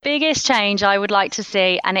biggest change I would like to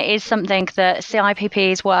see, and it is something that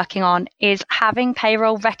CIPP is working on, is having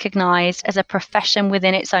payroll recognised as a profession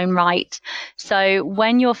within its own right. So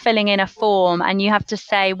when you're filling in a form and you have to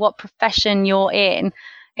say what profession you're in,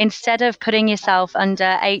 instead of putting yourself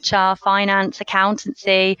under HR, finance,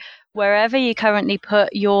 accountancy, wherever you currently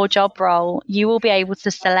put your job role, you will be able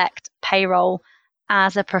to select payroll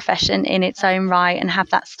as a profession in its own right and have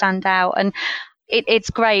that stand out. And it's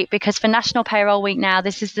great because for National Payroll Week now,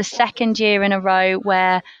 this is the second year in a row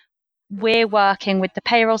where we're working with the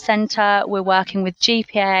Payroll Centre, we're working with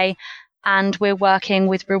GPA, and we're working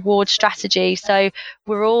with Reward Strategy. So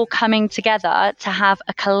we're all coming together to have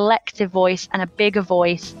a collective voice and a bigger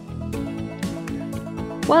voice.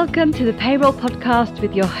 Welcome to the Payroll Podcast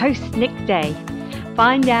with your host, Nick Day.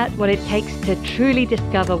 Find out what it takes to truly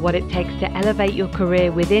discover what it takes to elevate your career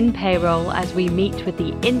within payroll as we meet with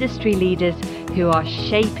the industry leaders who are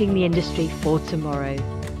shaping the industry for tomorrow.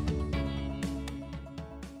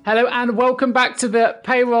 Hello and welcome back to the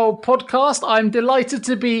Payroll Podcast. I'm delighted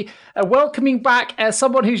to be welcoming back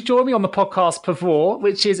someone who's joined me on the podcast before,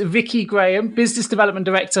 which is Vickie Graham, Business Development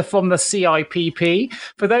Director from the CIPP.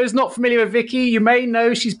 For those not familiar with Vickie, you may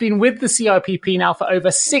know she's been with the CIPP now for over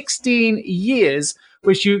 16 years,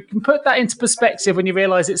 which you can put that into perspective when you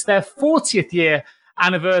realise it's their 40th year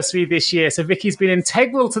anniversary this year. So Vickie's been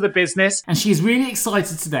integral to the business, and she's really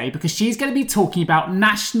excited today because she's going to be talking about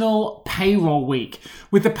National Payroll Week.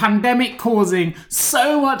 With the pandemic causing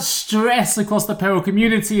so much stress across the payroll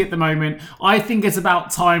community at the moment, I think it's about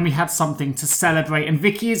time we had something to celebrate. And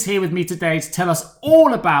Vickie is here with me today to tell us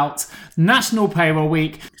all about National Payroll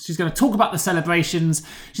Week. She's going to talk about the celebrations.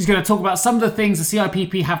 She's going to talk about some of the things the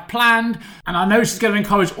CIPP have planned. And I know she's going to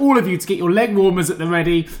encourage all of you to get your leg warmers at the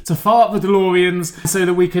ready, to fire up the DeLoreans so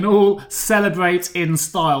that we can all celebrate in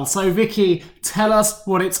style. So Vickie, tell us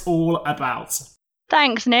what it's all about.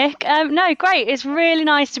 Thanks, Nick. No, great. It's really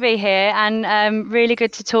nice to be here and really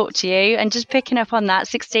good to talk to you. And just picking up on that,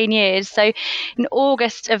 16 years. So in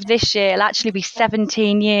August of this year, it'll actually be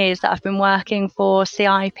 17 years that I've been working for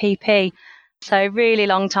CIPP. So really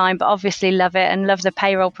long time, but obviously love it and love the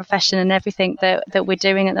payroll profession and everything that we're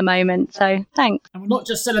doing at the moment. So thanks. And we're not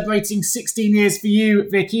just celebrating 16 years for you,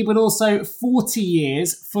 Vickie, but also 40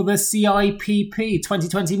 years for the CIPP.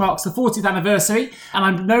 2020 marks the 40th anniversary. And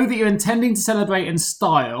I know that you're intending to celebrate in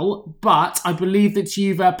style, but I believe that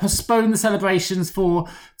you've postponed the celebrations for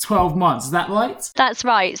 12 months. Is that right? That's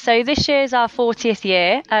right. So this year's our 40th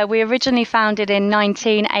year. We originally founded in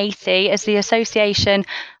 1980 as the Association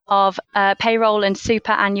of Payroll and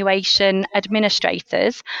Superannuation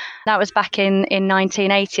Administrators. That was back in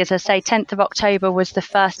 1980. As I say, 10th of October was the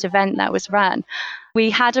first event that was run. We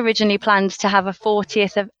had originally planned to have a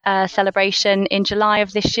 40th celebration in July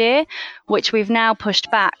of this year, which we've now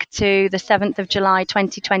pushed back to the 7th of July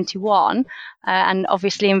 2021. And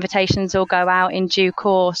obviously invitations will go out in due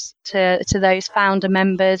course to those founder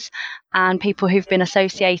members and people who've been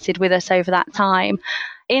associated with us over that time.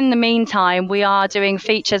 In the meantime, we are doing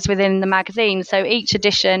features within the magazine. So each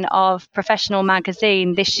edition of Professional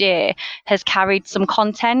Magazine this year has carried some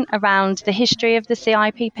content around the history of the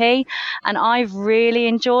CIPP. And I've really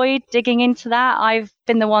enjoyed digging into that. I've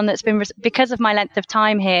been the one that's been, because of my length of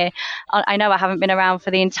time here, I know I haven't been around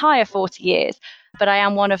for the entire 40 years, but I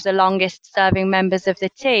am one of the longest serving members of the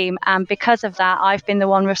team. And because of that, I've been the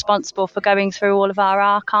one responsible for going through all of our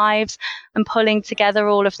archives and pulling together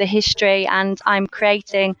all of the history. And I'm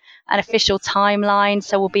creating an official timeline.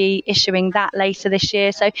 So we'll be issuing that later this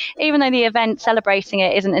year. So even though the event celebrating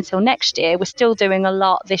it isn't until next year, we're still doing a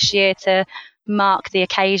lot this year to mark the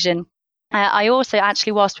occasion. I also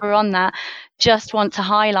actually, whilst we're on that, just want to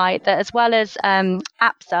highlight that as well as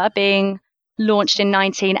APSA being launched in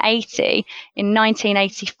 1980, in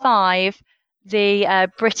 1985, the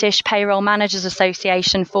British Payroll Managers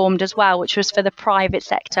Association formed as well, which was for the private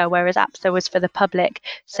sector, whereas APSA was for the public.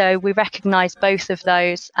 So we recognise both of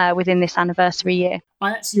those within this anniversary year.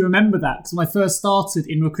 I actually remember that because when I first started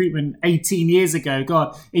in recruitment 18 years ago,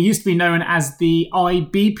 it used to be known as the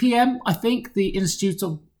IBPM, I think, the Institute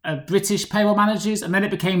of British Payroll Managers, and then it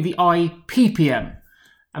became the IPPM.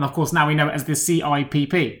 And of course, now we know it as the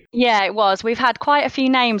CIPP. Yeah, it was. We've had quite a few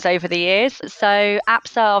names over the years. So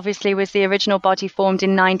APSA obviously was the original body formed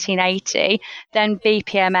in 1980. Then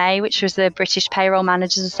BPMA, which was the British Payroll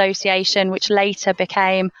Managers Association, which later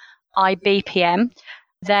became IBPM.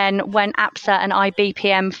 Then when APSA and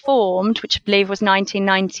IBPM formed, which I believe was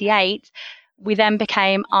 1998, we then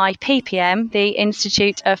became IPPM, the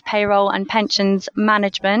Institute of Payroll and Pensions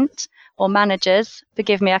Management, or managers.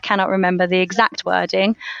 Forgive me, I cannot remember the exact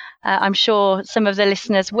wording. I'm sure some of the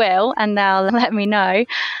listeners will, and they'll let me know.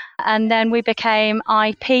 And then we became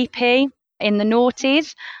IPP in the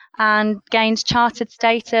noughties and gained chartered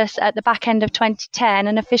status at the back end of 2010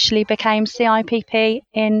 and officially became CIPP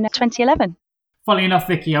in 2011. Funnily enough,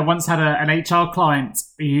 Vickie, I once had an HR client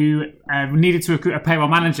who needed to recruit a payroll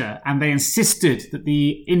manager, and they insisted that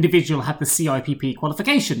the individual had the CIPP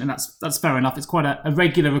qualification, and that's fair enough. It's quite a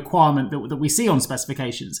regular requirement that we see on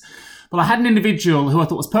specifications. But I had an individual who I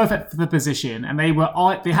thought was perfect for the position, and they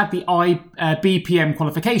had the BPM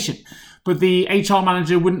qualification. But the HR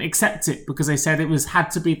manager wouldn't accept it because they said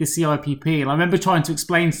had to be the CIPP. And I remember trying to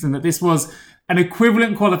explain to them that this was an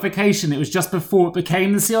equivalent qualification. It was just before it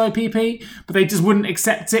became the CIPP, but they just wouldn't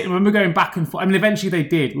accept it. And I remember going back and forth. I mean, eventually they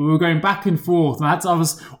did. We were going back and forth. And I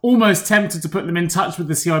was almost tempted to put them in touch with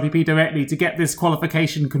the CIPP directly to get this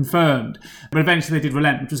qualification confirmed. But eventually they did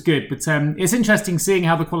relent, which was good. But it's interesting seeing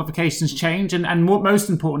how the qualifications change and most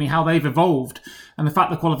importantly, how they've evolved. And the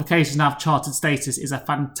fact that qualifications now have chartered status is a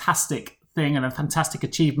fantastic thing and a fantastic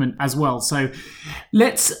achievement as well. So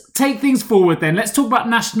let's take things forward then. Let's talk about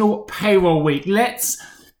National Payroll Week.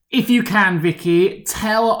 If you can, Vickie,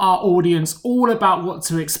 tell our audience all about what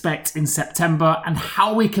to expect in September and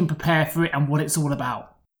how we can prepare for it and what it's all about.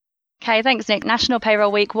 Okay, thanks, Nick. National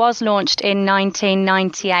Payroll Week was launched in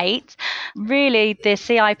 1998. Really, the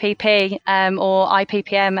CIPP or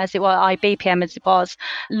IPPM as it was, IBPM as it was,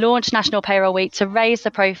 launched National Payroll Week to raise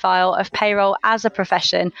the profile of payroll as a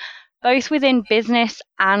profession, both within business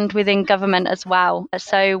and within government as well.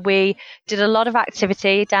 So we did a lot of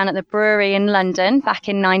activity down at the brewery in London back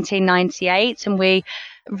in 1998, and we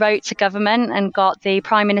wrote to government and got the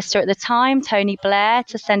Prime Minister at the time, Tony Blair,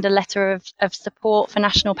 to send a letter of support for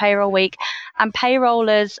National Payroll Week and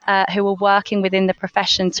payrollers who were working within the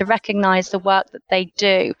profession to recognise the work that they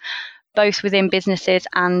do, both within businesses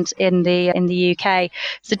and in the UK.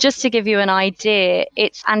 So just to give you an idea,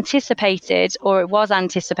 it was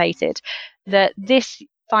anticipated that this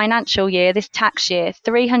financial year, this tax year,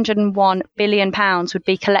 £301 billion would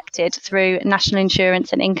be collected through national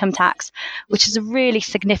insurance and income tax, which is a really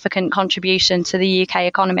significant contribution to the UK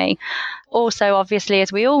economy. Also, obviously,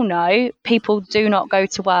 as we all know, people do not go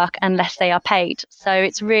to work unless they are paid. So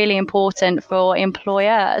it's really important for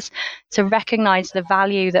employers to recognise the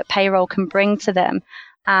value that payroll can bring to them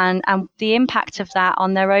and the impact of that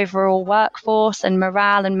on their overall workforce and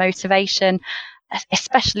morale and motivation,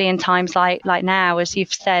 especially in times like now, as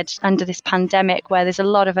you've said, under this pandemic where there's a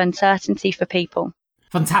lot of uncertainty for people.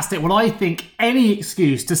 Fantastic. Well, I think any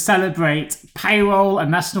excuse to celebrate payroll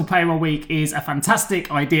and National Payroll Week is a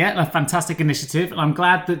fantastic idea and a fantastic initiative. And I'm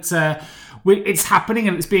glad that it's happening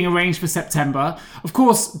and it's being arranged for September. Of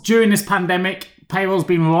course, during this pandemic, payroll's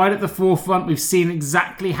been right at the forefront. We've seen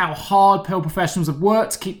exactly how hard payroll professionals have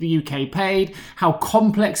worked to keep the UK paid, how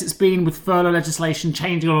complex it's been with furlough legislation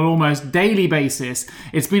changing on an almost daily basis.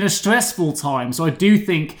 It's been a stressful time. So I do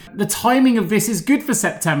think the timing of this is good for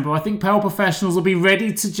September. I think payroll professionals will be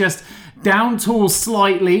ready to just down tools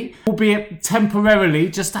slightly, albeit temporarily,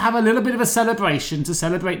 just to have a little bit of a celebration, to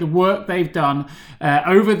celebrate the work they've done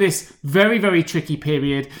over this very, very tricky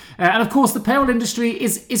period. And of course, the payroll industry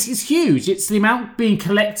is huge. It's the amount being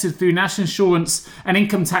collected through national insurance and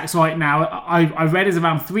income tax right now, I read, is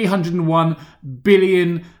around £301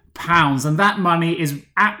 billion. And that money is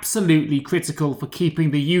absolutely critical for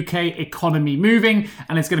keeping the UK economy moving,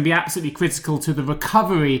 and it's going to be absolutely critical to the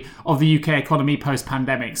recovery of the UK economy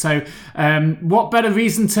post-pandemic. So what better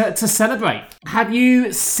reason to celebrate? Have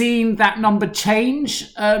you seen that number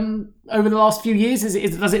change over the last few years? Does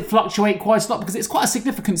it fluctuate quite a lot? Because it's quite a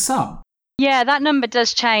significant sum. Yeah, that number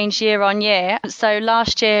does change year on year. So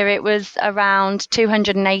last year it was around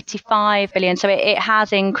 285 billion. So it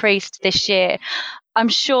has increased this year. I'm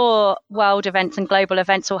sure world events and global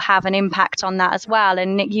events will have an impact on that as well.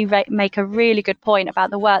 And Nick, you make a really good point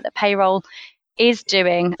about the work that payroll is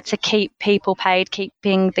doing to keep people paid,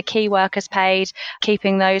 keeping the key workers paid,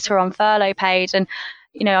 keeping those who are on furlough paid. And,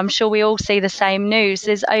 you know, I'm sure we all see the same news.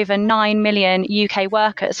 There's over 9 million UK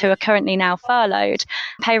workers who are currently now furloughed.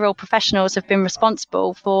 Payroll professionals have been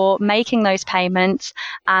responsible for making those payments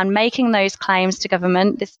and making those claims to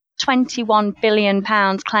government. This £21 billion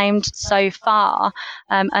claimed so far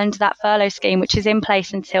under that furlough scheme, which is in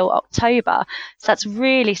place until October. So that's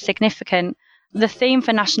really significant. The theme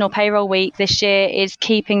for National Payroll Week this year is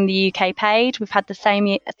keeping the UK paid. We've had the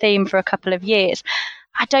same theme for a couple of years.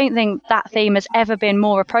 I don't think that theme has ever been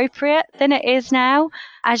more appropriate than it is now.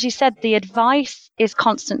 As you said, the advice is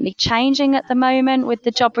constantly changing at the moment with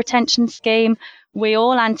the job retention scheme. We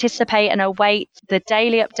all anticipate and await the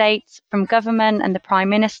daily updates from government and the Prime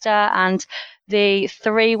Minister and the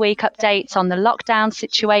 3-week updates on the lockdown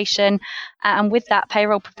situation. And with that,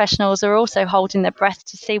 payroll professionals are also holding their breath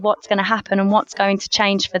to see what's going to happen and what's going to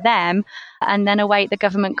change for them, and then await the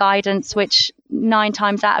government guidance, which 9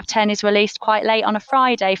 times out of 10 is released quite late on a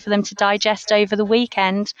Friday for them to digest over the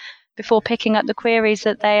weekend before picking up the queries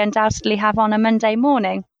that they undoubtedly have on a Monday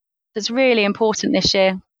morning. It's really important this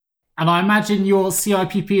year. And I imagine your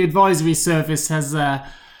CIPP advisory service has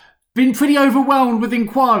been pretty overwhelmed with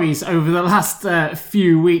inquiries over the last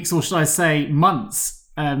few weeks, or should I say months,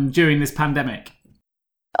 during this pandemic.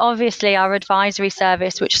 Obviously, our advisory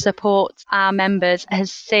service, which supports our members, has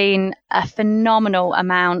seen a phenomenal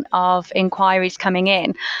amount of inquiries coming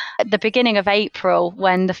in. At the beginning of April,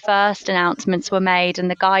 when the first announcements were made and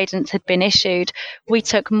the guidance had been issued, we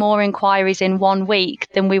took more inquiries in 1 week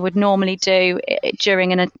than we would normally do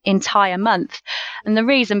during an entire month. And the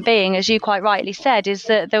reason being, as you quite rightly said, is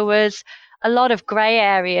that there was a lot of grey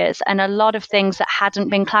areas and a lot of things that hadn't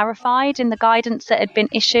been clarified in the guidance that had been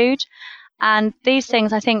issued. And these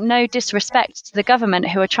things, I think, no disrespect to the government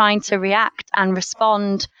who are trying to react and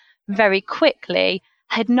respond very quickly,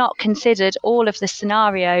 had not considered all of the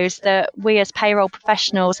scenarios that we as payroll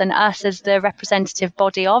professionals and us as the representative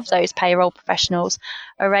body of those payroll professionals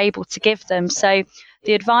are able to give them. So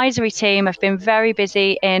the advisory team have been very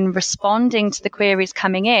busy in responding to the queries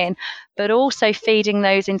coming in, but also feeding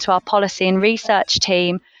those into our policy and research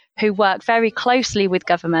team, who work very closely with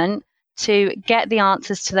government to get the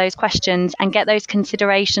answers to those questions and get those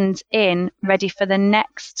considerations in ready for the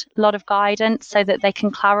next lot of guidance, so that they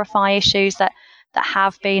can clarify issues that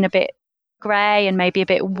have been a bit grey and maybe a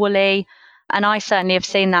bit woolly. And I certainly have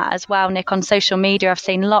seen that as well, Nick. On social media, I've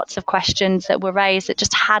seen lots of questions that were raised that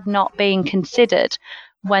just had not been considered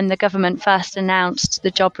when the government first announced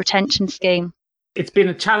the job retention scheme. It's been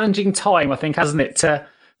a challenging time, I think, hasn't it,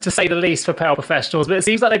 to say the least, for payroll professionals, but it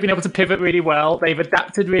seems like they've been able to pivot really well. They've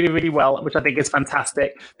adapted really, really well, which I think is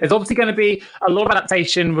fantastic. There's obviously going to be a lot of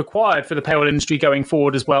adaptation required for the payroll industry going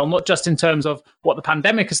forward as well, not just in terms of what the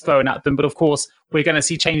pandemic has thrown at them, but of course, we're going to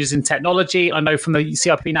see changes in technology. I know from the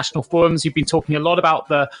CIPP National Forums, you've been talking a lot about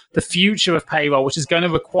the future of payroll, which is going to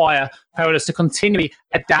require payrollers to continually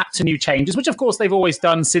adapt to new changes, which of course they've always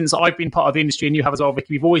done since I've been part of the industry, and you have as well, Vickie.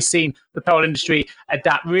 We've always seen the payroll industry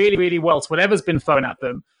adapt really, really well to whatever's been thrown at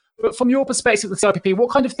them. But from your perspective, the CIPP,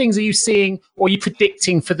 what kind of things are you seeing or are you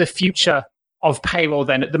predicting for the future of payroll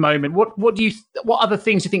then at the moment? What other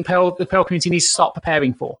things do you think the payroll community needs to start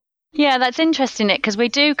preparing for? Yeah, that's interesting, Nick, because we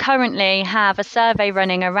do currently have a survey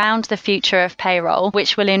running around the future of payroll,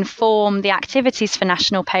 which will inform the activities for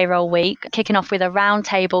National Payroll Week, kicking off with a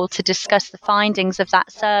roundtable to discuss the findings of that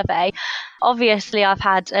survey. Obviously, I've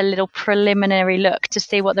had a little preliminary look to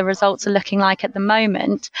see what the results are looking like at the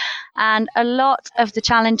moment. And a lot of the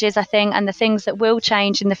challenges, I think, and the things that will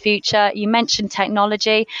change in the future, you mentioned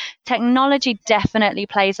technology. Technology definitely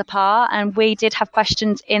plays a part, and we did have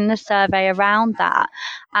questions in the survey around that,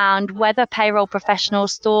 and whether payroll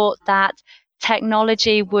professionals thought that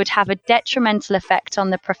technology would have a detrimental effect on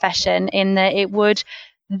the profession, in that it would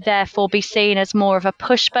therefore be seen as more of a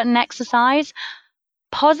push-button exercise.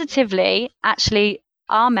 Positively, actually,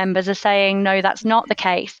 our members are saying, no, that's not the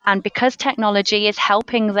case. And because technology is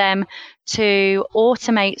helping them to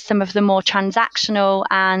automate some of the more transactional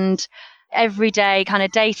and everyday kind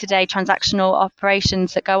of day-to-day transactional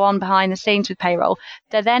operations that go on behind the scenes with payroll,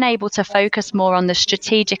 they're then able to focus more on the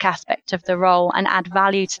strategic aspect of the role and add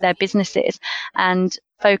value to their businesses, and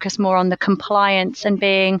focus more on the compliance and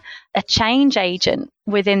being a change agent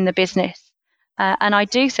within the business. And I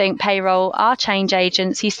do think payroll are change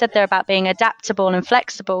agents. You said there about being adaptable and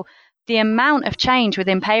flexible. The amount of change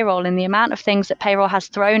within payroll and the amount of things that payroll has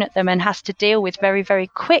thrown at them and has to deal with very, very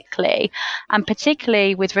quickly, and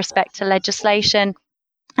particularly with respect to legislation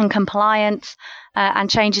and compliance and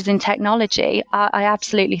changes in technology, I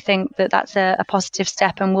absolutely think that that's a positive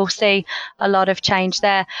step, and we'll see a lot of change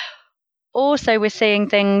there. Also, we're seeing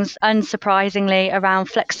things, unsurprisingly, around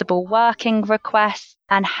flexible working requests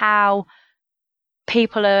and how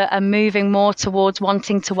people are moving more towards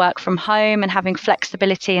wanting to work from home and having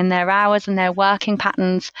flexibility in their hours and their working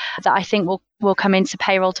patterns, that I think will come into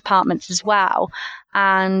payroll departments as well.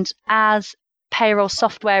 And as payroll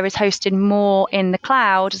software is hosted more in the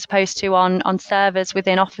cloud as opposed to on servers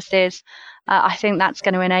within offices, I think that's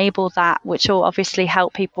going to enable that, which will obviously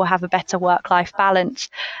help people have a better work-life balance.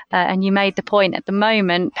 And you made the point, at the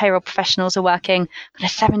moment, payroll professionals are working kind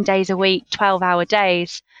of 7 days a week, 12-hour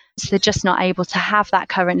days. So they're just not able to have that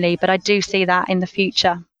currently, but I do see that in the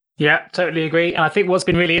future. Yeah, totally agree. And I think what's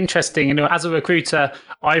been really interesting, as a recruiter,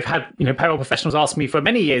 I've had, payroll professionals ask me for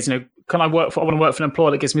many years, I want to work for an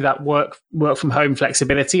employer that gives me that work from home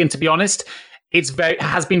flexibility. And to be honest,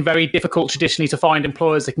 has been very difficult traditionally to find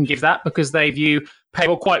employers that can give that, because they view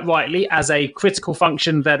payroll quite rightly as a critical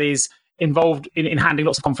function that is involved in handling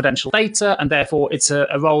lots of confidential data, and therefore it's a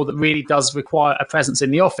role that really does require a presence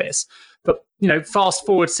in the office. But fast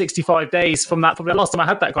forward 65 days from the last time I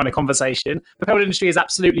had that kind of conversation, the payroll industry has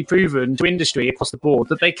absolutely proven to industry across the board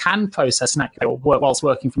that they can process and accurate work whilst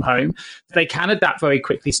working from home. They can adapt very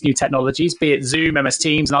quickly to new technologies, be it Zoom, MS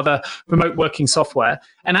Teams, and other remote working software.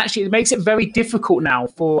 And actually, it makes it very difficult now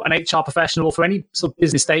for an HR professional or for any sort of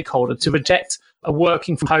business stakeholder to reject a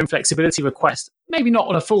working from home flexibility request, maybe not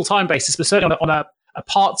on a full-time basis, but certainly on a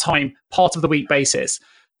part-time, part of the week basis,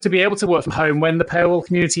 to be able to work from home when the payroll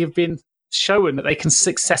community have been shown that they can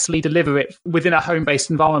successfully deliver it within a home-based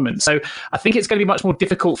environment. So I think it's going to be much more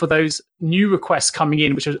difficult for those new requests coming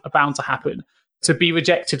in, which are bound to happen, to be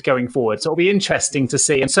rejected going forward. So it'll be interesting to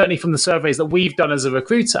see. And certainly from the surveys that we've done as a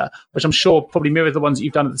recruiter, which I'm sure probably mirror the ones that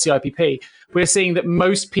you've done at the CIPP, we're seeing that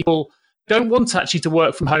most people don't want actually to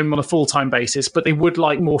work from home on a full-time basis, but they would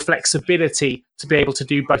like more flexibility to be able to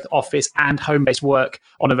do both office and home-based work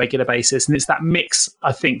on a regular basis. And it's that mix,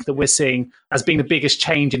 I think, that we're seeing as being the biggest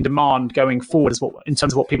change in demand going forward, in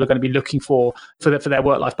terms of what people are going to be looking for their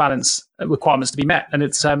work-life balance requirements to be met. And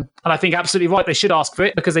it's and I think absolutely right, they should ask for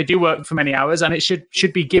it, because they do work for many hours, and it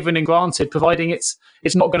should be given and granted, providing it's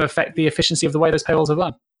not going to affect the efficiency of the way those payrolls are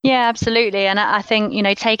run. Yeah, absolutely. And I think,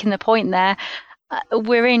 taking the point there,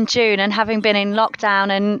 we're in June, and having been in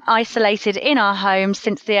lockdown and isolated in our homes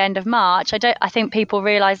since the end of March, I think people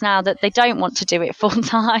realise now that they don't want to do it full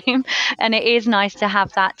time, and it is nice to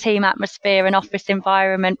have that team atmosphere and office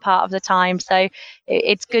environment part of the time. So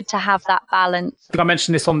it's good to have that balance. I think I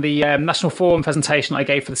mentioned this on the National Forum presentation I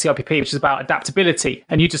gave for the CIPP, which is about adaptability.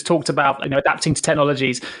 And you just talked about adapting to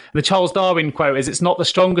technologies. And the Charles Darwin quote is, "It's not the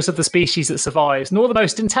strongest of the species that survives, nor the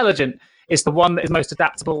most intelligent. It's the one that is most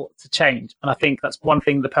adaptable to change." And I think that's one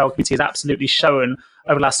thing the payroll community has absolutely shown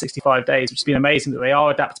over the last 65 days, which has been amazing, that they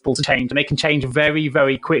are adaptable to change, and they can change very,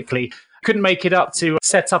 very quickly. Couldn't make it up to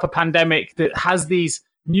set up a pandemic that has these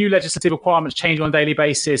new legislative requirements changing on a daily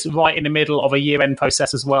basis right in the middle of a year-end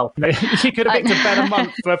process as well. You could have picked a better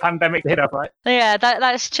month for a pandemic to hit up, right? Yeah,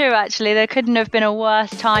 that's true, actually. There couldn't have been a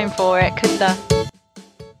worse time for it, could there?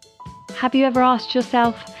 Have you ever asked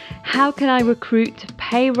yourself, how can I recruit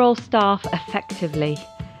payroll staff effectively?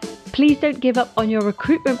 Please don't give up on your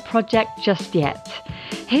recruitment project just yet.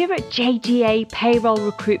 Here at JGA Payroll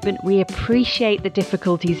Recruitment, we appreciate the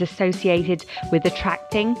difficulties associated with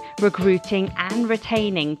attracting, recruiting and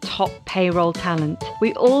retaining top payroll talent.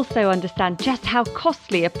 We also understand just how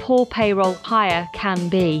costly a poor payroll hire can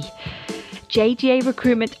be. JGA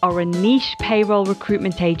Recruitment are a niche payroll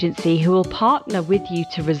recruitment agency who will partner with you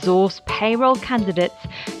to resource payroll candidates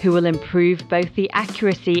who will improve both the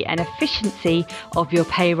accuracy and efficiency of your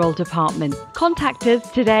payroll department. Contact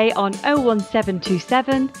us today on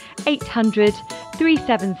 01727 800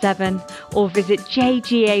 377 or visit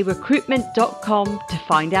jgarecruitment.com to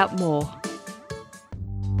find out more.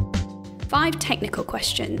 5 technical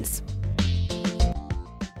questions.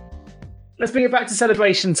 Let's bring it back to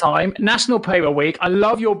celebration time. National Payroll Week. I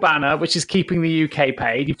love your banner, which is keeping the UK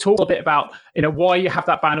paid. You've talked a bit about why you have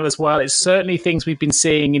that banner as well. It's certainly things we've been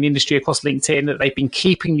seeing in the industry across LinkedIn, that they've been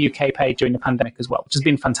keeping the UK paid during the pandemic as well, which has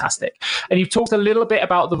been fantastic. And you've talked a little bit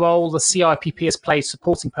about the role the CIPP has played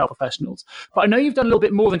supporting payroll professionals. But I know you've done a little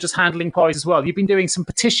bit more than just handling inquiries as well. You've been doing some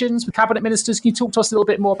petitions with cabinet ministers. Can you talk to us a little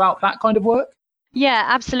bit more about that kind of work? Yeah,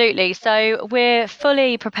 absolutely. So we're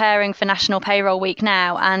fully preparing for National Payroll Week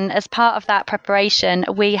now. And as part of that preparation,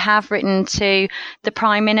 we have written to the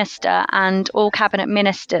Prime Minister and all cabinet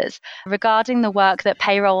ministers regarding the work that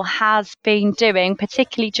payroll has been doing,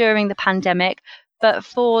 particularly during the pandemic, but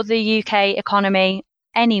for the UK economy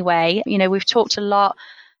anyway. We've talked a lot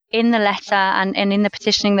in the letter and in the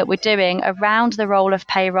petitioning that we're doing around the role of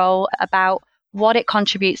payroll, about what it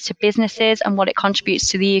contributes to businesses and what it contributes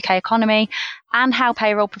to the UK economy, and how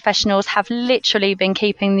payroll professionals have literally been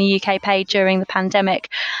keeping the UK paid during the pandemic.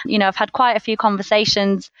 I've had quite a few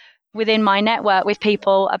conversations within my network with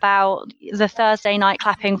people about the Thursday night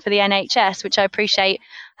clapping for the NHS, which I appreciate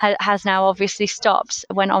has now obviously stopped,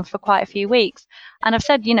 went on for quite a few weeks. And I've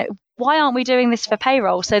said, why aren't we doing this for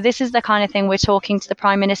payroll? So this is the kind of thing we're talking to the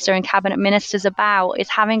Prime Minister and cabinet ministers about, is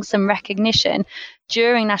having some recognition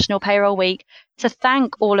during National Payroll Week to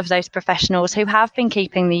thank all of those professionals who have been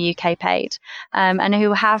keeping the UK paid and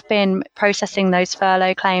who have been processing those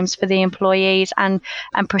furlough claims for the employees and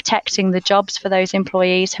protecting the jobs for those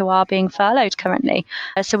employees who are being furloughed currently.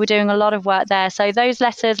 So we're doing a lot of work there. So those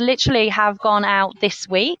letters literally have gone out this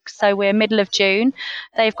week. So we're middle of June.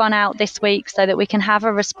 They've gone out this week so that we can have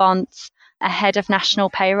a response ahead of National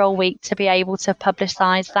Payroll Week to be able to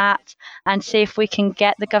publicise that and see if we can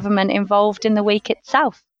get the government involved in the week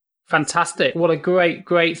itself. Fantastic. What a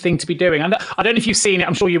great thing to be doing. And I don't know if you've seen it,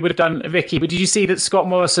 I'm sure you would have done, Vickie, but did you see that Scott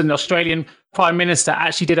Morrison, the Australian Prime Minister,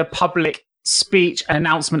 actually did a public speech,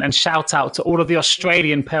 announcement and shout out to all of the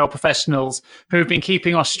Australian payroll professionals who have been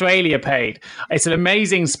keeping Australia paid? It's an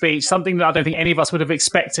amazing speech, something that I don't think any of us would have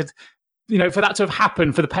expected, for that to have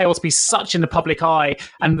happened, for the payroll to be such in the public eye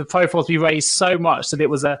and the profile to be raised so much that it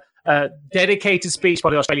was a dedicated speech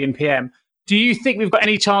by the Australian PM. Do you think we've got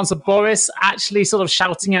any chance of Boris actually sort of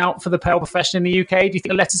shouting out for the payroll profession in the UK? Do you think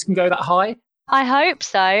the letters can go that high? I hope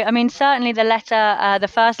so. I mean, certainly the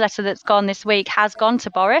first letter that's gone this week has gone to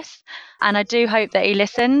Boris, and I do hope that he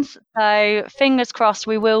listens. So fingers crossed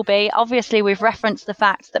we will be. Obviously, we've referenced the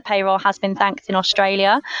fact that payroll has been thanked in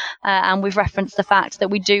Australia, and we've referenced the fact that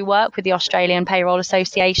we do work with the Australian Payroll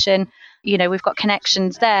Association. We've got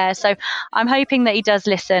connections there. So I'm hoping that he does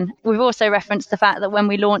listen. We've also referenced the fact that when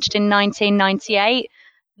we launched in 1998,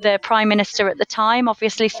 the Prime Minister at the time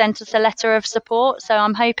obviously sent us a letter of support. So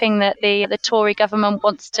I'm hoping that the Tory government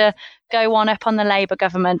wants to go one up on the Labour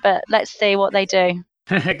government, but let's see what they do.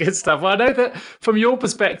 Good stuff. Well, I know that from your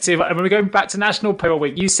perspective, and when we're going back to National Payroll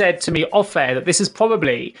Week, you said to me off air that this is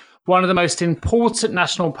probably one of the most important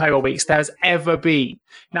National Payroll Weeks there has ever been.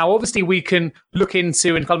 Now, obviously, we can look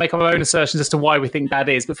into and kind of make our own assertions as to why we think that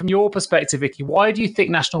is. But from your perspective, Vickie, why do you think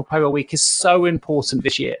National Payroll Week is so important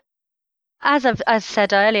this year? As I've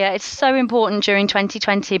said earlier, it's so important during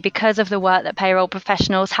 2020 because of the work that payroll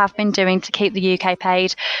professionals have been doing to keep the UK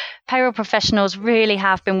paid. Payroll professionals really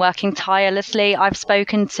have been working tirelessly. I've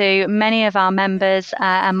spoken to many of our members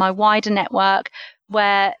and my wider network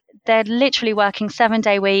where they're literally working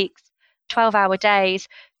 7-day weeks, 12-hour days,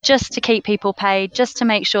 just to keep people paid, just to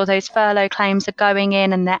make sure those furlough claims are going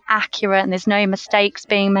in and they're accurate and there's no mistakes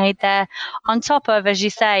being made there. On top of, as you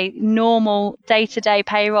say, normal day-to-day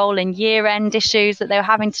payroll and year-end issues that they were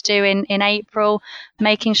having to do in April,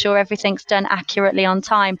 making sure everything's done accurately on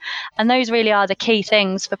time. And those really are the key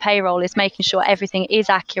things for payroll, is making sure everything is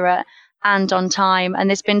accurate and on time. And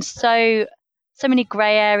there's been so many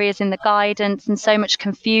grey areas in the guidance and so much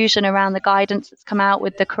confusion around the guidance that's come out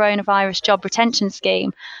with the coronavirus job retention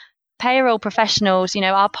scheme. Payroll professionals,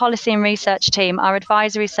 our policy and research team, our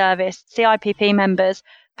advisory service, CIPP members,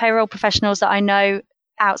 payroll professionals that I know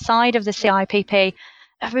outside of the CIPP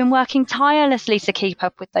have been working tirelessly to keep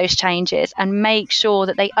up with those changes and make sure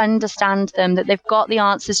that they understand them, that they've got the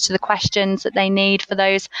answers to the questions that they need for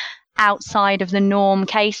those outside of the norm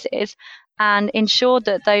cases, and ensured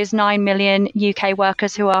that those 9 million UK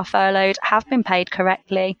workers who are furloughed have been paid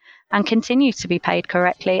correctly and continue to be paid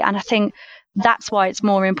correctly. And I think that's why it's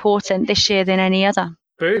more important this year than any other.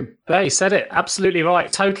 Boom. There, you said it. Absolutely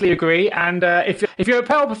right. Totally agree. And if you're a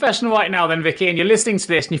payroll professional right now, then Vickie, and you're listening to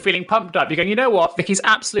this and you're feeling pumped up, you're going, you know what? Vickie's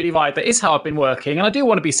absolutely right. That is how I've been working. And I do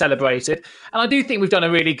want to be celebrated. And I do think we've done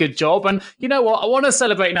a really good job. And you know what? I want to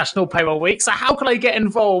celebrate National Payroll Week. So how can I get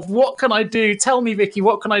involved? What can I do? Tell me, Vickie,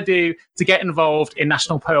 what can I do to get involved in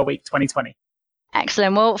National Payroll Week 2020?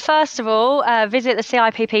 Excellent. Well, first of all, visit the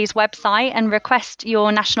CIPP's website and request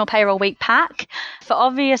your National Payroll Week pack. For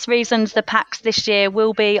obvious reasons, the packs this year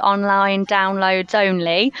will be online downloads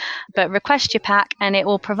only, but request your pack and it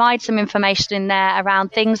will provide some information in there around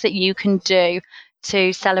things that you can do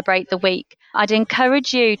to celebrate the week. I'd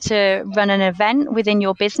encourage you to run an event within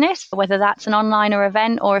your business, whether that's an online or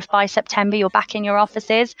event, or if by September you're back in your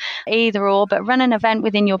offices, either or, but run an event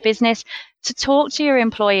within your business to talk to your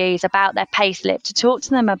employees about their payslip, to talk to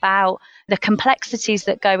them about the complexities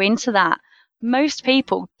that go into that. Most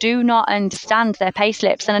people do not understand their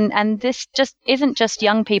payslips, and this just isn't just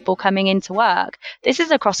young people coming into work. This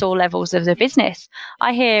is across all levels of the business.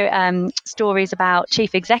 I hear stories about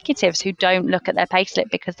chief executives who don't look at their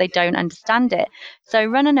payslip because they don't understand it. So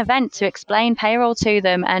run an event to explain payroll to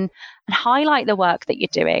them and highlight the work that you're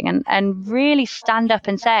doing and really stand up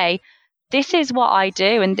and say, this is what I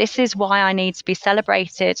do and this is why I need to be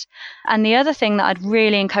celebrated. And the other thing that I'd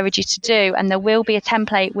really encourage you to do, and there will be a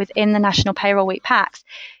template within the National Payroll Week packs,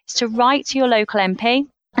 is to write to your local MP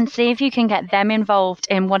and see if you can get them involved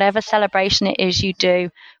in whatever celebration it is you do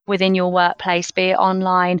within your workplace, be it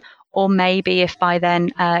online or maybe if by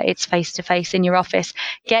then it's face-to-face in your office,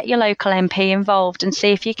 get your local MP involved and see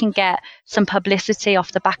if you can get some publicity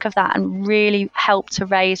off the back of that and really help to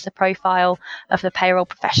raise the profile of the payroll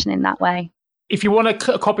profession in that way. If you want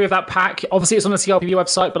a copy of that pack, obviously it's on the CIPP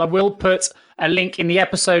website, but I will put a link in the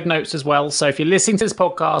episode notes as well. So if you're listening to this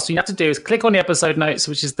podcast, what you have to do is click on the episode notes,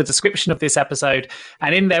 which is the description of this episode.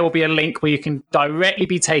 And in there will be a link where you can directly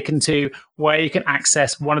be taken to where you can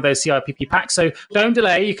access one of those CIPP packs. So don't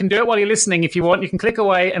delay. You can do it while you're listening if you want. You can click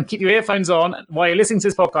away and keep your earphones on while you're listening to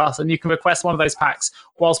this podcast, and you can request one of those packs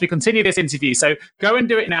whilst we continue this interview. So go and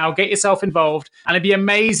do it now. Get yourself involved. And it'd be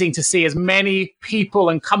amazing to see as many people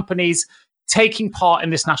and companies taking part in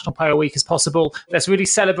this National Payroll Week as possible. Let's really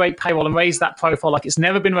celebrate payroll and raise that profile like it's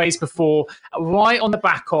never been raised before, right on the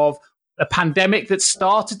back of a pandemic that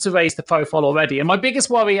started to raise the profile already. And my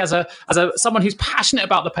biggest worry as someone who's passionate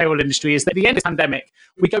about the payroll industry is that at the end of the pandemic,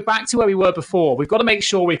 we go back to where we were before. We've got to make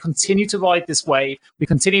sure we continue to ride this wave. We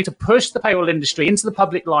continue to push the payroll industry into the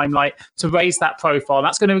public limelight to raise that profile. And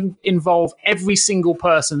that's going to involve every single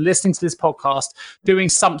person listening to this podcast doing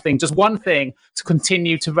something, just one thing, to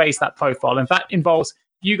continue to raise that profile. And if that involves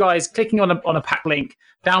you guys clicking on a pack link,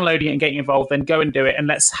 downloading it and getting involved, then go and do it. And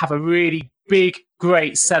let's have a really big,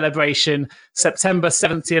 great celebration, September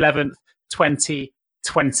 7th to 11th,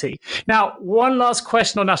 2020. Now, one last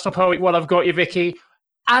question on National Payroll Week while I've got you, Vickie.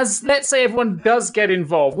 As let's say everyone does get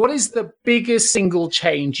involved, what is the biggest single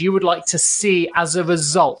change you would like to see as a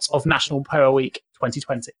result of National Payroll Week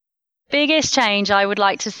 2020? Biggest change I would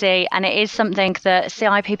like to see, and it is something that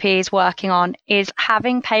CIPP is working on, is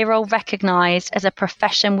having payroll recognised as a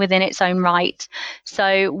profession within its own right.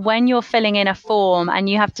 So when you're filling in a form and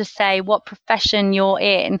you have to say what profession you're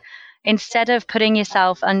in, instead of putting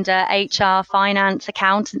yourself under HR, finance,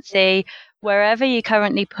 accountancy, wherever you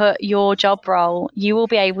currently put your job role, you will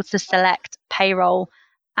be able to select payroll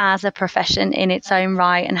as a profession in its own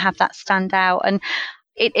right and have that stand out. And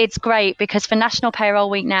it's great because for National Payroll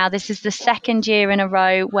Week now, this is the second year in a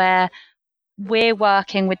row where we're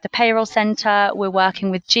working with the Payroll Centre, we're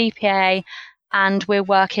working with GPA, and we're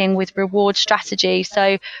working with Reward Strategy.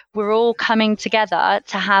 So we're all coming together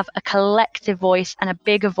to have a collective voice and a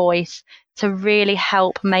bigger voice to really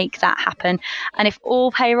help make that happen. And if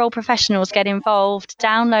all payroll professionals get involved,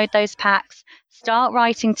 download those packs, start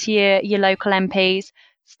writing to your local MPs,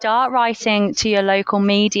 start writing to your local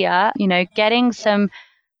media, getting some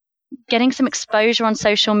exposure on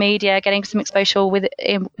social media, getting some exposure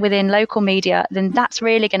within local media, then that's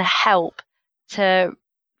really going to help to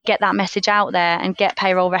get that message out there and get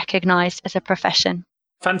payroll recognised as a profession.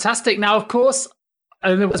 Fantastic. Now, of course,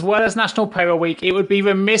 as well as National Payroll Week, it would be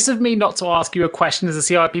remiss of me not to ask you a question as a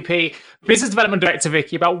CIPP Business Development Director,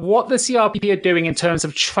 Vickie, about what the CIPP are doing in terms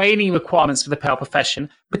of training requirements for the payroll profession,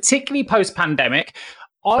 particularly post-pandemic.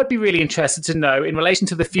 I'd be really interested to know, in relation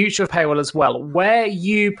to the future of payroll as well, where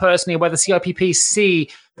you personally, where the CIPP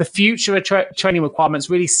see the future of training requirements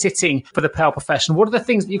really sitting for the payroll profession. What are the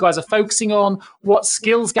things that you guys are focusing on? What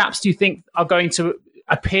skills gaps do you think are going to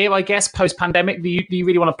appear, I guess, post-pandemic? Do you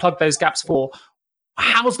really want to plug those gaps for?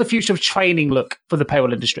 How's the future of training look for the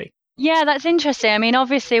payroll industry? Yeah, that's interesting. I mean,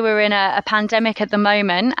 obviously, we're in a pandemic at the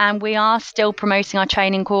moment, and we are still promoting our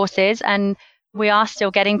training courses, and we are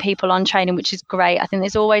still getting people on training, which is great. I think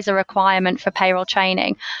there's always a requirement for payroll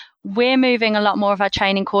training. We're moving a lot more of our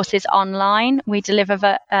training courses online. We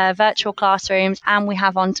deliver virtual classrooms, and we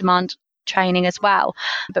have on-demand training as well.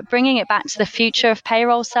 But bringing it back to the Future of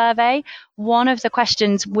Payroll survey, one of the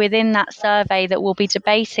questions within that survey that we'll be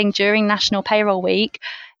debating during National Payroll Week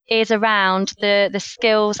is around the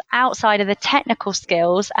skills outside of the technical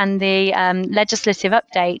skills and the legislative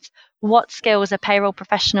updates. What skills are payroll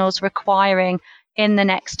professionals requiring in the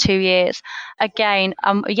next 2 years? Again,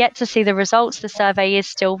 I'm yet to see the results. The survey is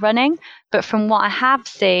still running, but from what I have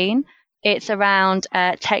seen, it's around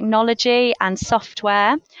technology and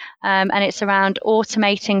software, and it's around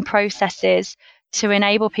automating processes to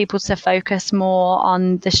enable people to focus more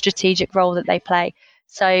on the strategic role that they play.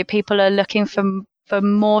 So people are looking for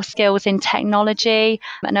more skills in technology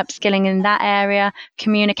and upskilling in that area.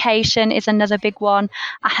 Communication is another big one.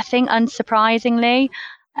 I think, unsurprisingly,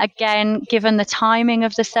 again, given the timing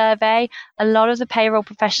of the survey, a lot of the payroll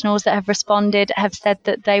professionals that have responded have said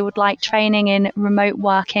that they would like training in remote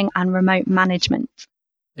working and remote management.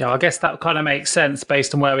 Yeah, I guess that kind of makes sense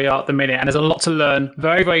based on where we are at the minute. And there's a lot to learn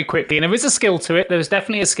very, very quickly. And there is a skill to it. There's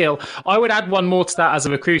definitely a skill. I would add one more to that as a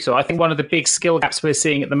recruiter. I think one of the big skill gaps we're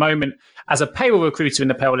seeing at the moment as a payroll recruiter in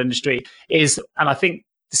the payroll industry is, and I think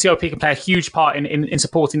the CIPP can play a huge part in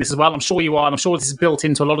supporting this as well. I'm sure you are. And I'm sure this is built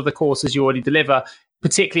into a lot of the courses you already deliver,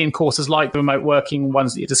 particularly in courses like the remote working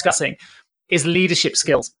ones that you're discussing, is leadership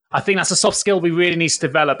skills. I think that's a soft skill we really need to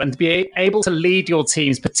develop, and to be able to lead your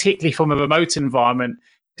teams, particularly from a remote environment,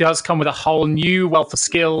 does come with a whole new wealth of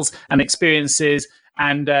skills and experiences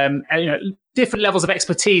and different levels of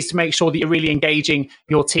expertise to make sure that you're really engaging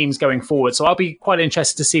your teams going forward. So I'll be quite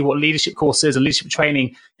interested to see what leadership courses and leadership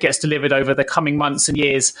training gets delivered over the coming months and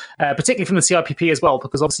years, particularly from the CIPP as well,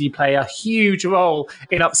 because obviously you play a huge role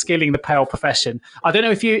in upskilling the payroll profession. I don't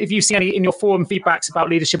know if you've seen any in your forum feedbacks about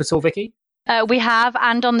leadership at all, Vickie? We have,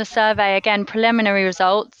 and on the survey, again, preliminary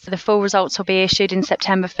results. The full results will be issued in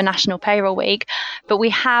September for National Payroll Week. But we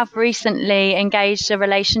have recently engaged a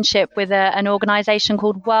relationship with an organisation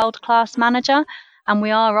called World Class Manager, and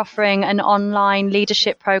we are offering an online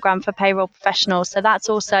leadership programme for payroll professionals. So that's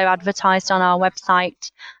also advertised on our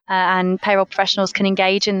website, and payroll professionals can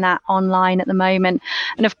engage in that online at the moment.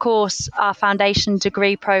 And of course, our foundation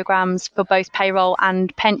degree programmes for both payroll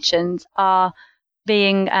and pensions are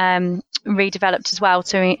being redeveloped as well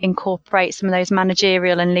to incorporate some of those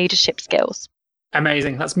managerial and leadership skills.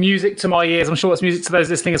 Amazing. That's music to my ears. I'm sure it's music to those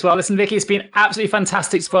listening as well. Listen, Vickie, it's been absolutely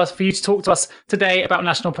fantastic for you to talk to us today about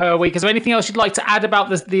National Payroll Week. Is there anything else you'd like to add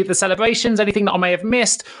about the celebrations? Anything that I may have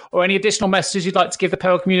missed, or any additional messages you'd like to give the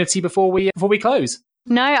payroll community before we close?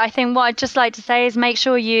 No, I think what I'd just like to say is make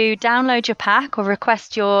sure you download your pack or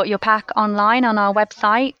request your pack online on our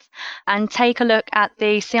website, and take a look at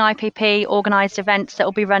the CIPP organised events that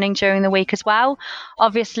will be running during the week as well.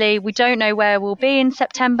 Obviously, we don't know where we'll be in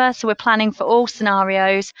September, so we're planning for all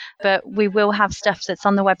scenarios, but we will have stuff that's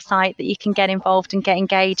on the website that you can get involved and get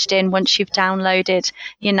engaged in once you've downloaded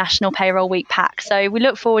your National Payroll Week pack. So we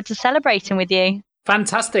look forward to celebrating with you.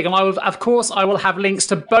 Fantastic. And I will have links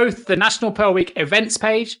to both the National Payroll Week events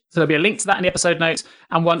page. So there'll be a link to that in the episode notes.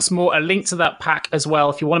 And once more, a link to that pack as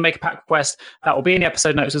well. If you want to make a pack request, that will be in the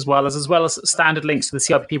episode notes as well as standard links to the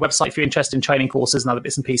CIPP website if you're interested in training courses and other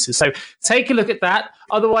bits and pieces. So take a look at that.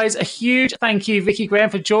 Otherwise, a huge thank you, Vickie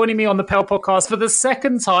Graham, for joining me on the Payroll podcast for the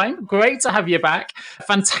second time. Great to have you back.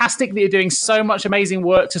 Fantastic that you're doing so much amazing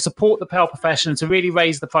work to support the payroll profession and to really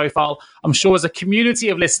raise the profile. I'm sure as a community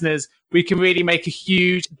of listeners, we can really make a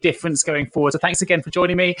huge difference going forward. So thanks again for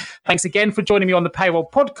joining me. Thanks again for joining me on the Payroll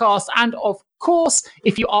podcast. And of course,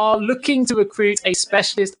 if you are looking to recruit a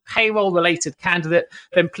specialist payroll-related candidate,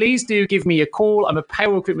 then please do give me a call. I'm a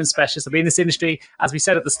payroll recruitment specialist. I've been in this industry, as we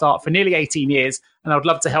said at the start, for nearly 18 years, and I would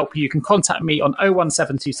love to help you. You can contact me on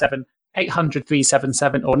 01727 800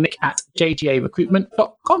 377 or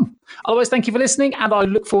nick@jgarecruitment.com. Otherwise, thank you for listening, and I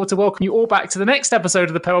look forward to welcoming you all back to the next episode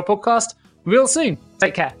of the Payroll podcast real soon.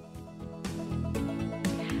 Take care.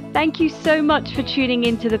 Thank you so much for tuning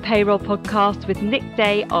into the Payroll podcast with Nick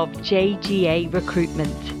Day of JGA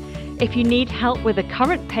Recruitment. If you need help with a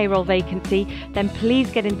current payroll vacancy, then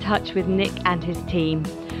please get in touch with Nick and his team.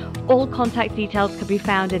 All contact details can be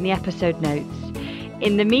found in the episode notes.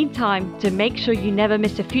 In the meantime, to make sure you never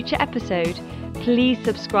miss a future episode, please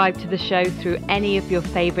subscribe to the show through any of your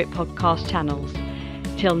favourite podcast channels.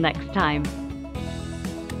 Till next time.